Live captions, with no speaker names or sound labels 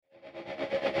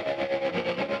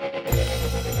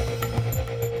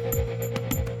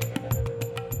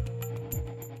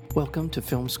Welcome to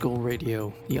Film School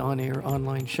Radio, the on-air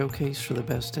online showcase for the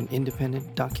best in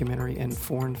independent documentary and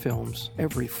foreign films,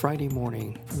 every Friday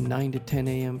morning from 9 to 10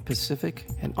 a.m. Pacific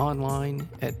and online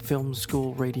at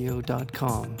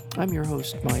filmschoolradio.com. I'm your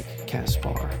host, Mike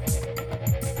Kaspar.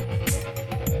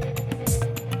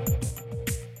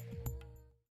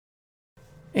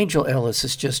 Angel Ellis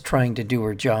is just trying to do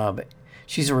her job.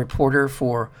 She's a reporter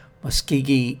for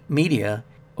Muskogee Media,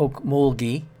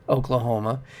 Okmulgee,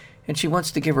 Oklahoma, and she wants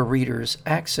to give her readers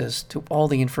access to all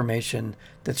the information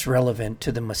that's relevant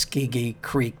to the Muskogee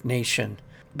Creek Nation.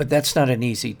 But that's not an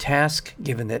easy task,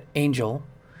 given that Angel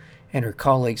and her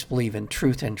colleagues believe in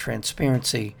truth and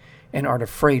transparency and aren't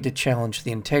afraid to challenge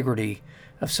the integrity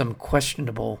of some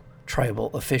questionable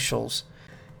tribal officials.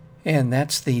 And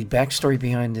that's the backstory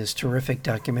behind this terrific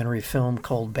documentary film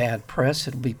called Bad Press.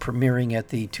 It'll be premiering at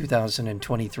the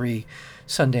 2023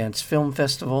 Sundance Film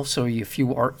Festival, so if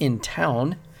you are in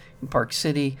town, in Park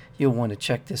City, you'll want to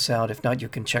check this out. If not, you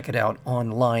can check it out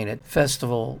online at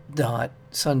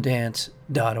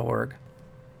festival.sundance.org.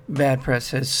 Bad Press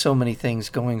has so many things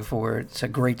going for it. It's a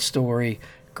great story,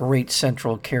 great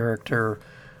central character,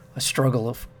 a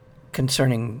struggle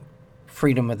concerning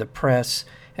freedom of the press,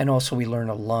 and also we learn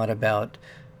a lot about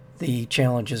the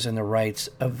challenges and the rights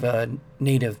of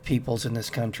Native peoples in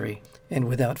this country. And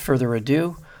without further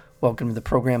ado, welcome to the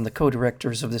program, the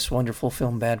co-directors of this wonderful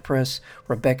film, Bad Press,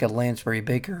 Rebecca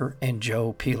Lansbury-Baker and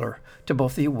Joe Peeler. To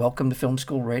both of you, welcome to Film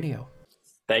School Radio.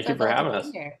 Thank you for having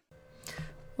us.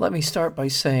 Let me start by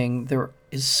saying there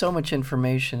is so much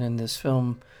information in this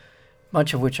film,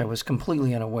 much of which I was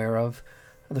completely unaware of.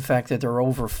 The fact that there are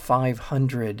over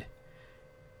 500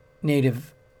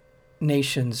 Native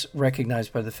nations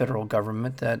recognized by the federal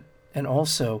government, and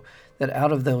also that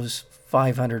out of those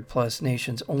 500 plus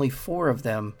nations, only 4 of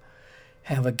them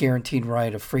have a guaranteed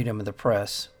right of freedom of the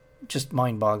press. Just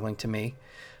mind-boggling to me.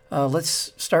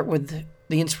 Let's start with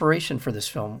the inspiration for this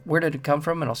film. Where did it come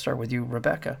from? And I'll start with you,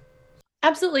 Rebecca.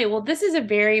 Absolutely. Well, this is a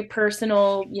very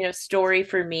personal, story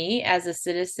for me as a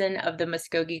citizen of the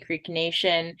Muskogee Creek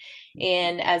Nation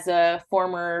and as a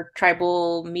former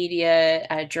tribal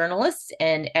media journalist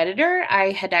and editor. I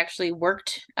had actually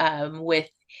worked with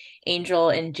Angel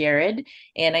and Jared,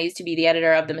 and I used to be the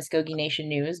editor of the Muskogee Nation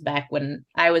News back when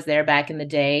I was there back in the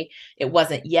day. It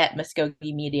wasn't yet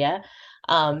Muskogee Media.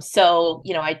 So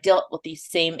I dealt with these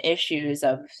same issues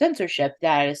of censorship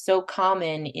that is so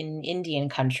common in Indian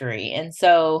country. And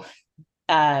so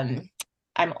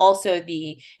I'm also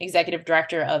the executive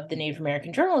director of the Native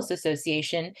American Journalists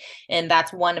Association, and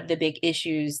that's one of the big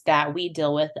issues that we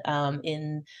deal with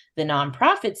in the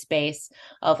nonprofit space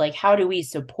of how do we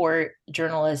support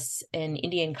journalists in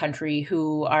Indian country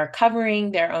who are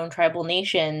covering their own tribal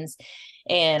nations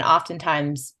and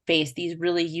oftentimes face these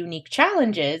really unique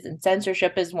challenges, and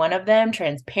censorship is one of them.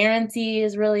 Transparency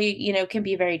is really, can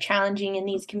be very challenging in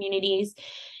these communities.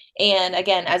 And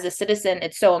again, as a citizen,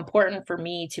 it's so important for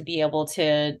me to be able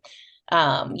to,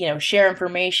 share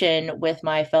information with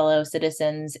my fellow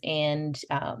citizens. And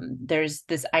there's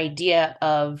this idea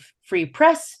of free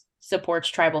press supports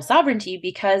tribal sovereignty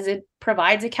because it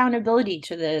provides accountability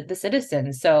to the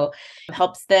citizens. So it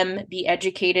helps them be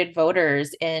educated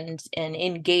voters and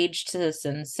engaged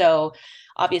citizens. So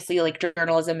obviously,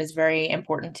 journalism is very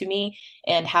important to me.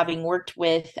 And having worked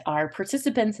with our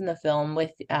participants in the film,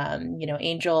 with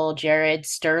Angel, Jared,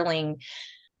 Sterling,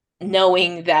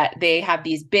 knowing that they have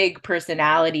these big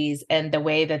personalities and the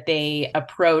way that they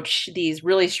approach these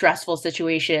really stressful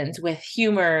situations with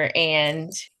humor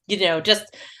and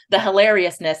just the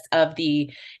hilariousness of the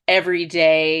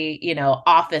everyday,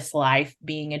 office life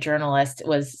being a journalist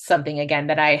was something, again,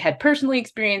 that I had personally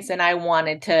experienced and I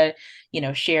wanted to,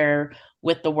 share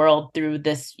with the world through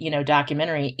this,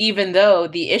 documentary. Even though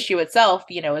the issue itself,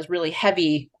 is really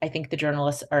heavy, I think the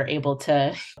journalists are able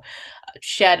to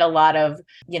shed a lot of,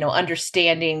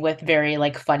 understanding with very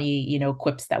funny,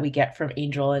 quips that we get from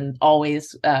Angel, and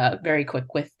always very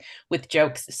quick with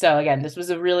jokes. So again, this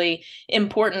was a really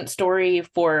important story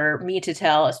for me to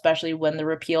tell, especially when the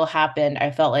repeal happened. I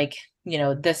felt like,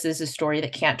 this is a story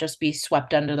that can't just be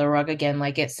swept under the rug again,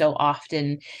 like it so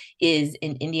often is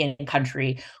in Indian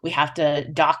country. We have to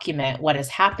document what is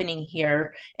happening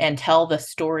here and tell the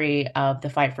story of the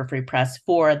fight for free press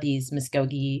for these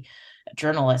Muskogee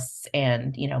journalists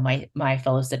and my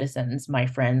fellow citizens, my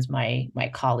friends, my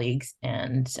colleagues,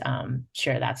 and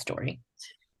share that story.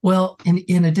 Well,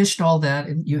 in addition to all that,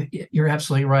 and you're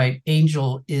absolutely right,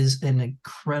 Angel is an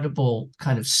incredible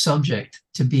kind of subject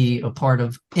to be a part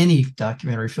of any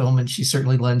documentary film, and she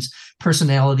certainly lends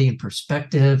personality and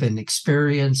perspective and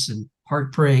experience and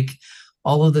heartbreak,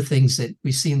 all of the things that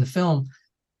we see in the film.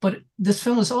 But this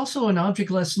film is also an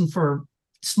object lesson for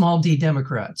small d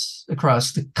Democrats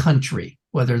across the country,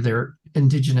 whether they're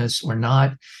indigenous or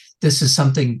not. This is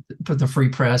something for the free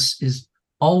press is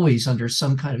always under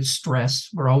some kind of stress.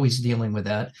 We're always dealing with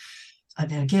that.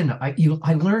 And again,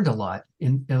 I learned a lot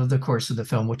in the course of the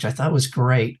film, which I thought was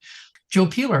great. Joe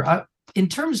Peeler, in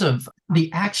terms of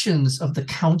the actions of the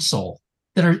council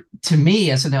that are, to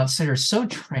me as an outsider, so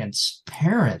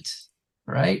transparent,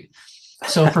 right?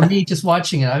 So for me, just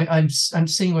watching it, I'm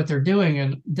seeing what they're doing,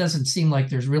 and it doesn't seem like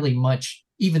there's really much,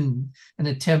 even an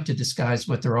attempt to disguise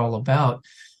what they're all about.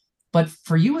 But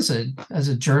for you as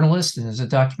a journalist and as a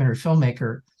documentary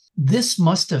filmmaker, this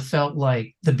must have felt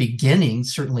like the beginning,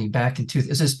 certainly back in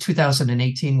is this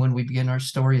 2018 when we begin our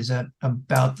story? Is that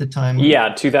about the time?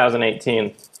 Yeah,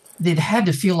 2018. It had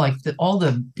to feel like all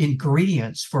the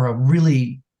ingredients for a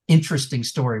really interesting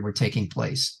story were taking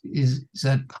place. Is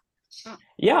that?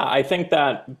 Yeah, I think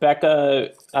that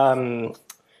Becca,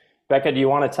 do you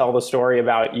want to tell the story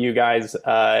about you guys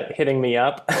hitting me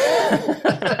up?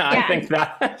 I think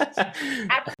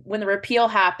that when the repeal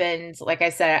happened, like I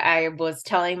said, I was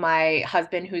telling my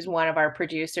husband, who's one of our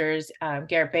producers,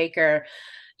 Garrett Baker,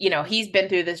 he's been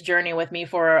through this journey with me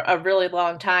for a really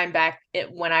long time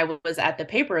when I was at the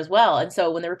paper as well. And so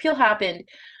when the repeal happened,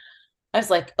 I was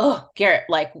like, oh, Garrett,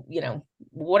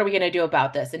 what are we going to do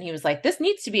about this? And he was like, this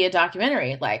needs to be a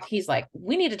documentary. He's like,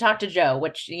 we need to talk to Joe,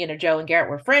 which, Joe and Garrett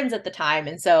were friends at the time.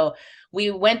 And so we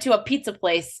went to a pizza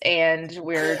place and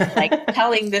we're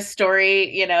telling this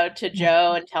story, to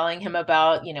Joe and telling him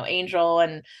about, Angel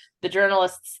and the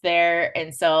journalists there.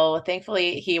 And so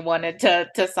thankfully he wanted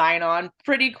to sign on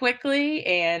pretty quickly.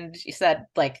 And he said,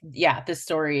 yeah, this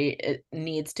story, it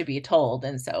needs to be told.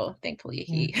 And so thankfully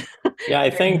he. Yeah, I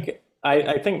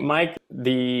think, Mike,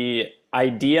 the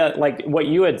idea, what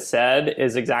you had said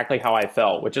is exactly how I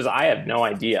felt, which is I had no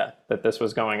idea that this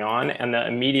was going on. And the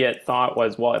immediate thought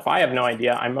was, well, if I have no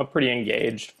idea, I'm a pretty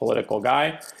engaged political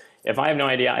guy. If I have no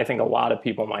idea, I think a lot of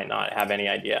people might not have any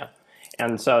idea.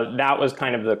 And so that was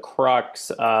kind of the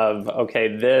crux of,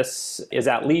 okay, this is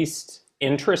at least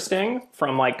interesting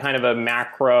from kind of a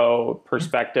macro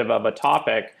perspective of a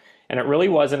topic. And it really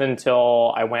wasn't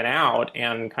until I went out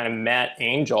and kind of met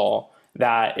Angel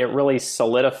that it really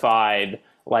solidified,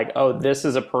 oh, this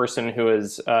is a person who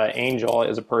is, Angel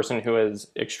is a person who is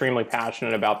extremely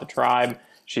passionate about the tribe.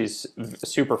 She's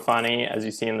super funny, as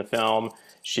you see in the film.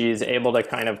 She's able to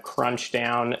kind of crunch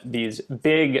down these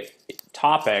big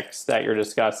topics that you're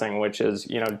discussing, which is,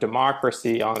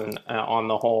 democracy on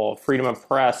the whole, freedom of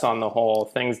press on the whole,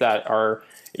 things that are,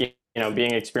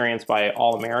 being experienced by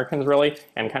all Americans, really,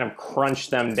 and kind of crunch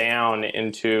them down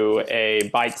into a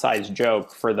bite-sized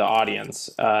joke for the audience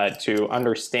to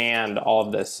understand all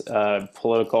of this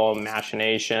political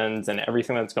machinations and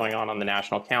everything that's going on the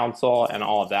National Council and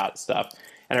all of that stuff.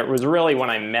 And it was really when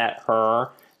I met her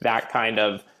that kind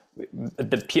of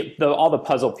all the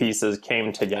puzzle pieces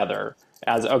came together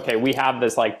as, okay, we have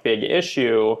this big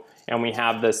issue. And we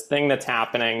have this thing that's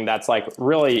happening that's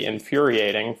really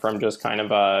infuriating from just kind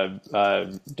of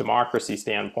a democracy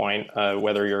standpoint,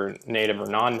 whether you're native or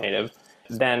non-native.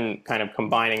 Then kind of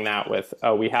combining that with,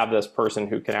 oh, we have this person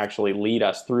who can actually lead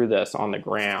us through this on the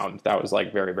ground. That was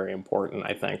very, very important,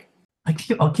 I think.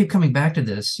 I'll keep coming back to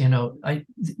this.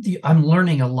 I'm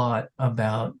learning a lot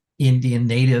about Indian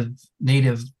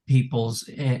native peoples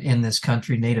in this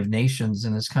country, native nations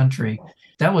in this country.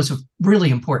 That was a really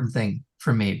important thing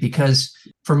for me, because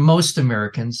for most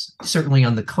Americans, certainly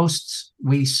on the coasts,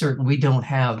 we don't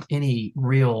have any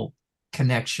real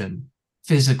connection,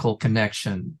 physical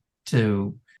connection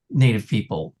to Native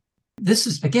people. This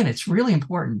is, again, it's really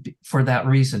important for that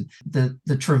reason.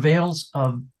 The travails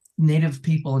of Native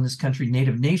people in this country,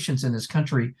 Native nations in this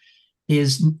country,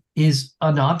 is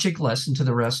an object lesson to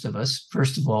the rest of us,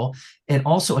 first of all, and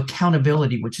also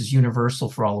accountability, which is universal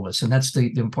for all of us. And that's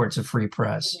the importance of free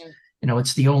press. Mm-hmm.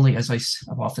 It's the only, as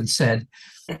I've often said,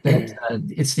 that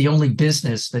it's the only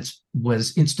business that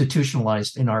was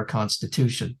institutionalized in our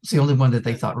Constitution. It's the only one that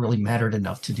they thought really mattered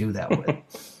enough to do that with.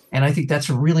 And I think that's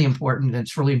a really important,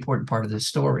 it's really important part of this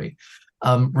story.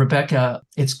 Rebecca,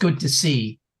 it's good to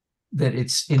see that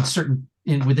it's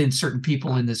within certain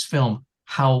people in this film,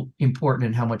 how important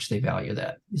and how much they value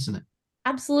that, isn't it?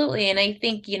 Absolutely. And I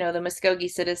think, the Muskogee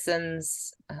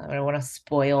citizens, I don't want to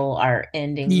spoil our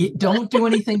ending. Don't do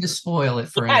anything to spoil it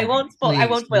for I won't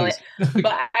spoil it.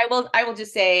 But I will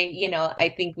just say, I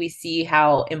think we see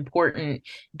how important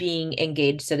being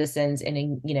engaged citizens and,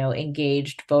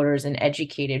 engaged voters and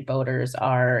educated voters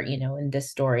are, in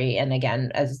this story. And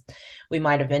again, as we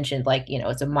might have mentioned,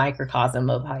 it's a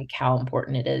microcosm of how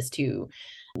important it is to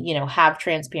have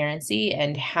transparency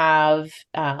and have,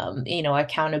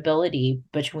 accountability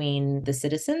between the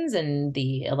citizens and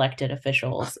the elected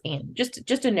officials. And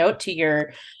just a note to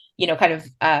your, kind of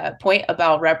point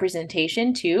about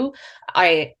representation too.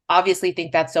 I obviously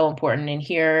think that's so important. And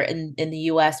here in the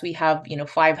US, we have,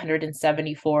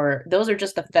 574. Those are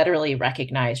just the federally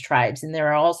recognized tribes. And there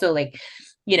are also like,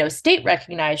 state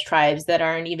recognized tribes that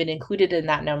aren't even included in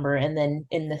that number. And then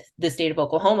in the state of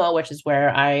Oklahoma, which is where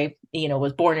I,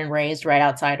 was born and raised right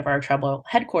outside of our tribal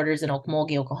headquarters in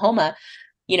Okmulgee, Oklahoma,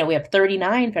 we have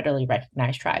 39 federally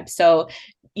recognized tribes. So,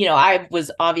 I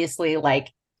was obviously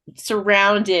like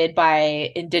surrounded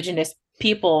by indigenous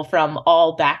people from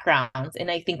all backgrounds. And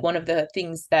I think one of the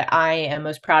things that I am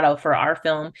most proud of for our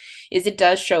film is it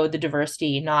does show the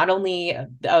diversity, not only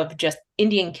of just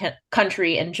Indian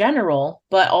country in general,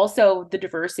 but also the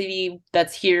diversity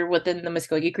that's here within the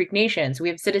Muskogee Creek Nation. So we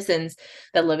have citizens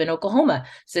that live in Oklahoma,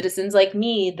 citizens like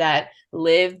me that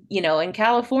live, in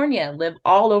California, live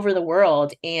all over the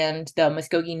world. And the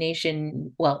Muskogee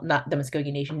Nation, well, not the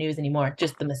Muskogee Nation News anymore,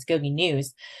 just the Muskogee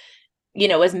News,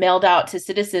 is mailed out to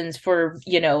citizens for,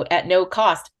 at no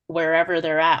cost wherever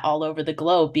they're at all over the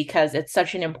globe, because it's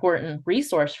such an important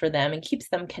resource for them and keeps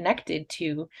them connected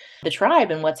to the tribe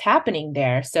and what's happening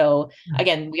there. So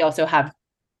again, we also have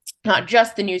not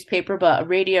just the newspaper, but a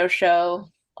radio show,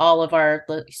 all of our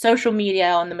social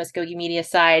media on the Muskogee media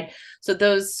side. So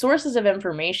those sources of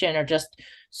information are just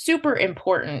super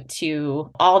important to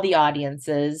all the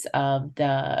audiences of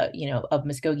of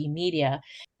Muskogee media.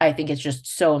 I think it's just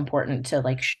so important to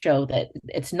like show that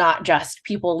it's not just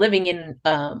people living in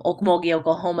Okmulgee,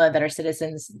 Oklahoma that are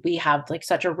citizens. We have like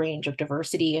such a range of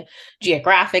diversity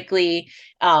geographically,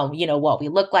 what we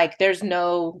look like. There's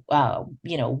no,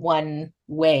 one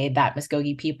way that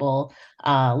Muskogee people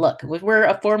look. We're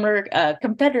a former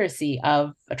confederacy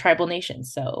of tribal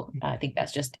nations. So I think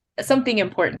that's just something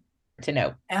important to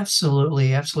know.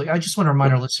 Absolutely. I just want to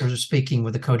remind our listeners, we're speaking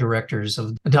with the co-directors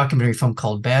of a documentary film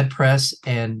called Bad Press,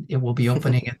 and it will be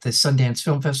opening at the Sundance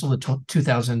Film Festival, the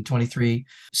 2023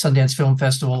 Sundance Film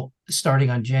Festival,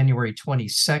 starting on January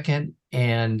 22nd,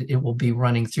 and it will be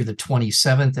running through the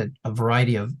 27th at a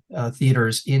variety of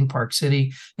theaters in Park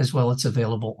City, as well. It's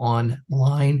available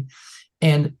online.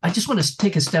 And I just want to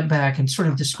take a step back and sort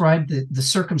of describe the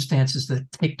circumstances that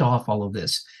kicked off all of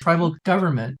this. Tribal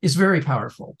government is very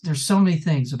powerful. There's so many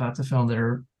things about the film that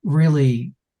are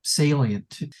really salient,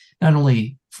 to, not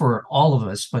only for all of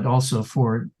us, but also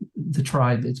for the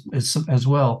tribe as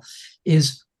well,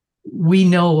 is we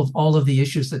know of all of the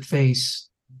issues that face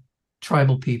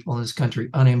tribal people in this country: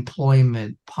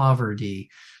 unemployment, poverty,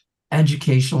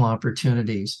 educational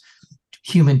opportunities,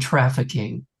 human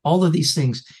trafficking, all of these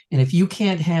things. And if you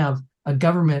can't have a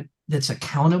government that's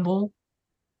accountable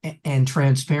and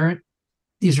transparent,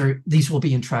 these will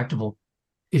be intractable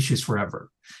issues forever.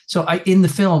 So in the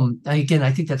film, again,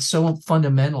 I think that's so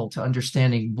fundamental to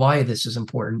understanding why this is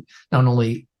important, not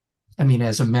only,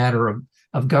 as a matter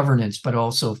of governance, but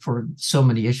also for so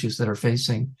many issues that are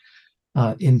facing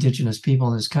indigenous people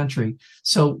in this country.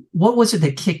 So what was it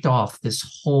that kicked off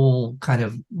this whole kind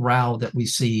of row that we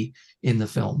see in the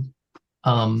film?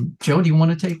 Joe, do you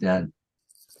want to take that?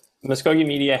 Muskogee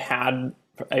Media had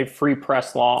a free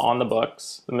press law on the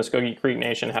books. The Muskogee Creek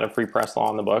Nation had a free press law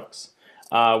on the books,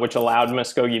 which allowed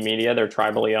Muskogee Media, their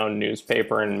tribally owned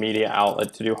newspaper and media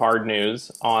outlet, to do hard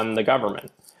news on the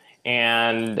government.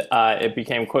 And it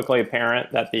became quickly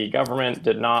apparent that the government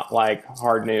did not like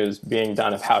hard news being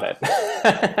done about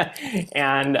it.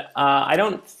 And I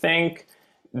don't think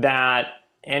that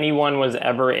anyone was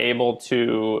ever able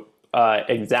to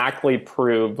exactly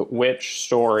prove which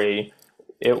story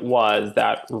it was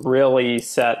that really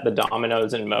set the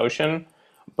dominoes in motion.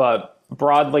 But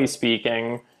broadly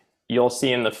speaking, you'll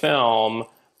see in the film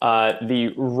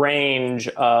the range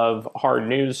of hard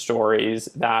news stories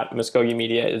that Muskogee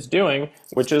Media is doing,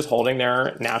 which is holding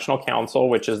their national council,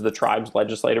 which is the tribe's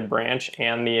legislative branch,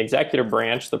 and the executive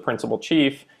branch, the principal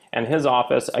chief, and his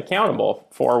office accountable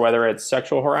for whether it's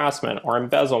sexual harassment or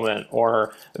embezzlement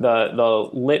or the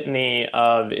litany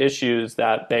of issues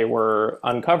that they were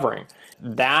uncovering.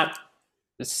 That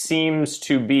seems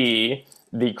to be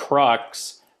the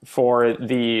crux for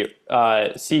the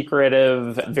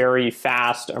secretive, very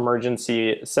fast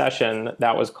emergency session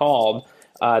that was called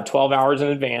 12 hours in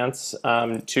advance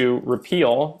to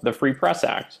repeal the Free Press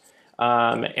Act.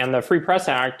 And the Free Press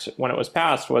Act, when it was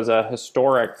passed, was a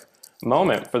historic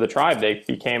moment for the tribe. They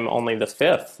became only the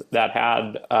fifth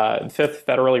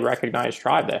federally recognized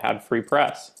tribe that had free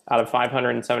press out of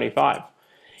 575.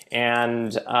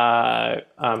 And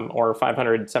or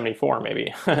 574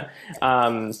 maybe.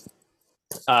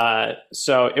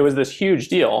 So it was this huge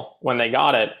deal when they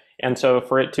got it. And so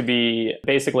for it to be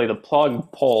basically the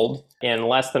plug pulled in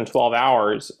less than 12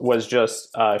 hours was just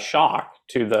a shock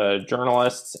to the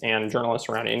journalists and journalists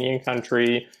around Indian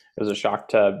country. It was a shock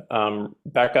to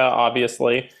Becca,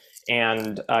 obviously,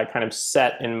 and kind of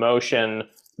set in motion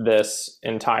this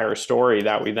entire story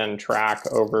that we then track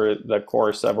over the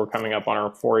course of, we're coming up on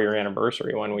our 4-year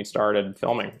anniversary when we started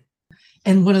filming.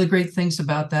 And one of the great things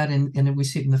about that, and we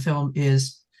see it in the film,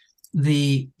 is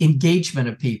the engagement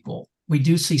of people. We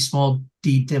do see small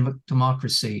d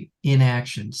democracy in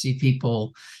action. See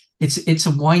people. It's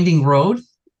a winding road,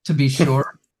 to be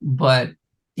sure, but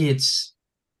it's.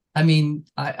 I mean,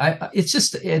 I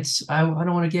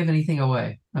don't want to give anything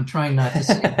away. I'm trying not to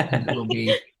say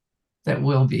that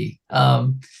will be.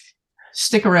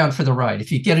 Stick around for the ride.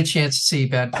 If you get a chance to see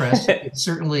Bad Press,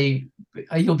 certainly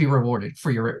you'll be rewarded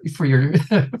for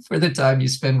the time you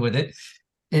spend with it.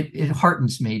 It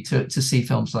heartens me to see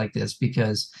films like this,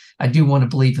 because I do want to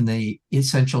believe in the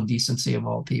essential decency of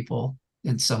all people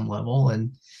in some level.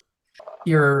 And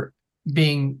you're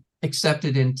being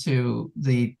accepted into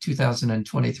the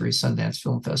 2023 Sundance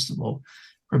Film Festival.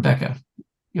 Rebecca,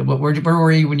 where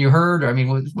were you when you heard? I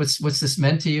mean, what's this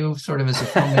meant to you, sort of as a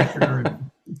filmmaker?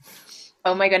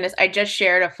 Oh my goodness. I just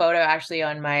shared a photo actually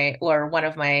on one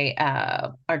of my,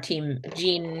 our team,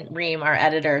 Jean Ream, our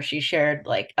editor, she shared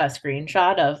like a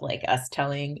screenshot of like us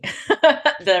telling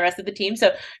the rest of the team.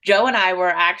 So Joe and I were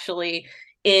actually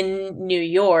in New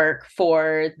York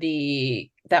for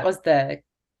that was the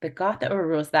Gotham, or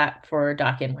was that for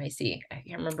Doc NYC? I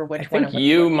can't remember which one. I think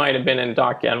you might have been in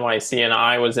Doc NYC and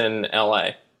I was in LA.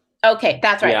 Okay,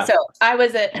 that's right. Yeah. So I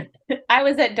was at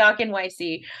Doc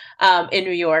NYC in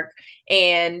New York,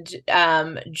 and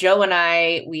Joe and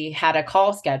I, we had a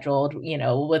call scheduled,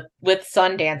 with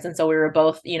Sundance, and so we were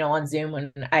both, on Zoom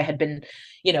when I had been,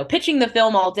 pitching the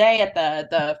film all day at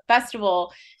the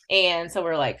festival, and so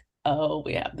we're like, oh,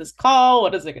 we have this call.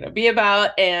 What is it going to be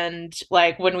about? And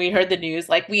like when we heard the news,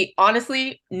 like we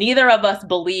honestly, neither of us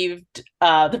believed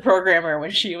the programmer when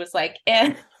she was like,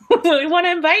 and we want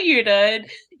to invite you to,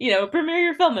 premiere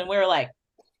your film. And we were like,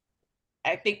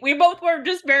 I think we both were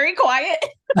just very quiet.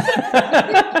 We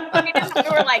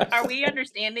were like, are we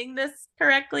understanding this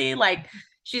correctly? Like,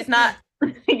 she's not.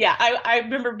 Yeah, I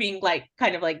remember being like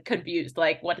kind of like confused,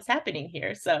 like what is happening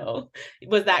here? So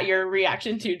was that your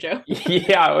reaction too, Joe?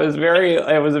 Yeah, it was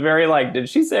very like, did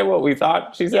she say what we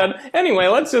thought she said? Yeah. Anyway,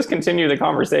 let's just continue the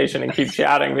conversation and keep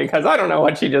chatting, because I don't know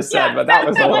what she just said, but that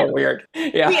was a little weird.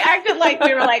 Yeah. We acted like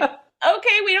we were like,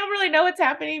 okay, we don't really know what's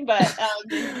happening, but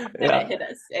it hit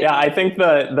us. Yeah, I think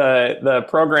the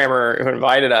programmer who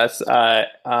invited us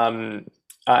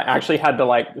actually had to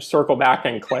like circle back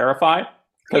and clarify,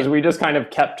 because we just kind of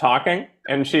kept talking,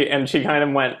 and she kind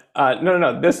of went,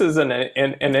 no, this is an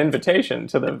invitation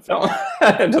to the film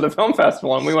to the film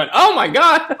festival, and we went, oh my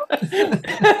god.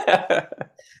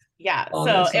 Yeah,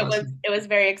 so it was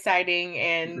very exciting,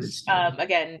 and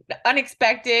again,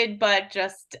 unexpected, but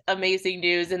just amazing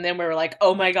news. And then we were like,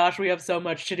 oh my gosh, we have so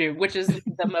much to do, which is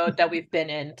the mode that we've been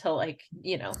in to like,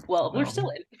 we're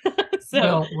still in.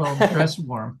 So well, dress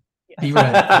warm. Be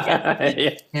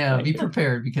ready. Yeah, be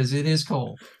prepared, because it is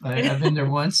cold. I've been there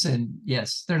once, and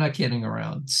yes, they're not kidding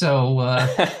around. So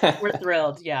we're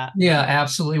thrilled. Yeah. Yeah,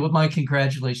 absolutely. Well, my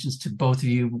congratulations to both of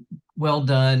you. Well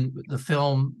done. The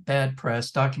film Bad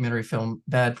Press, documentary film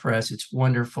Bad Press. It's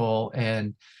wonderful,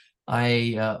 and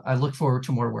I look forward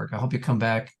to more work. I hope you come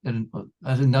back at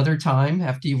another time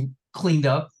after you've cleaned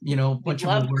up, a bunch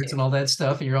of words and all that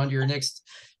stuff, and you're on to your next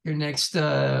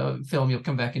film. You'll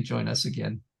come back and join us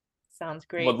again. Sounds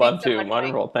great. Would love to.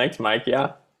 Wonderful. Thanks, Mike.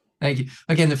 Yeah. Thank you.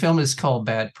 Again, the film is called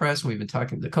Bad Press. We've been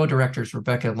talking to the co-directors,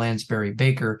 Rebecca Lansbury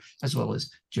Baker, as well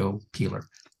as Joe Keeler.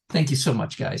 Thank you so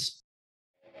much, guys.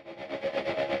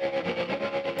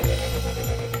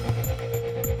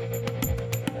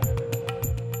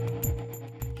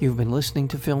 You've been listening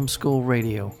to Film School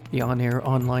Radio, the on-air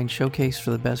online showcase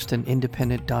for the best in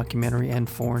independent documentary and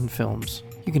foreign films.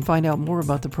 You can find out more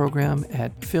about the program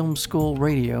at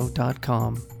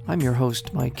filmschoolradio.com. I'm your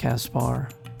host, Mike Kaspar.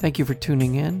 Thank you for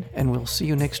tuning in, and we'll see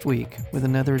you next week with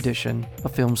another edition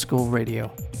of Film School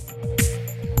Radio.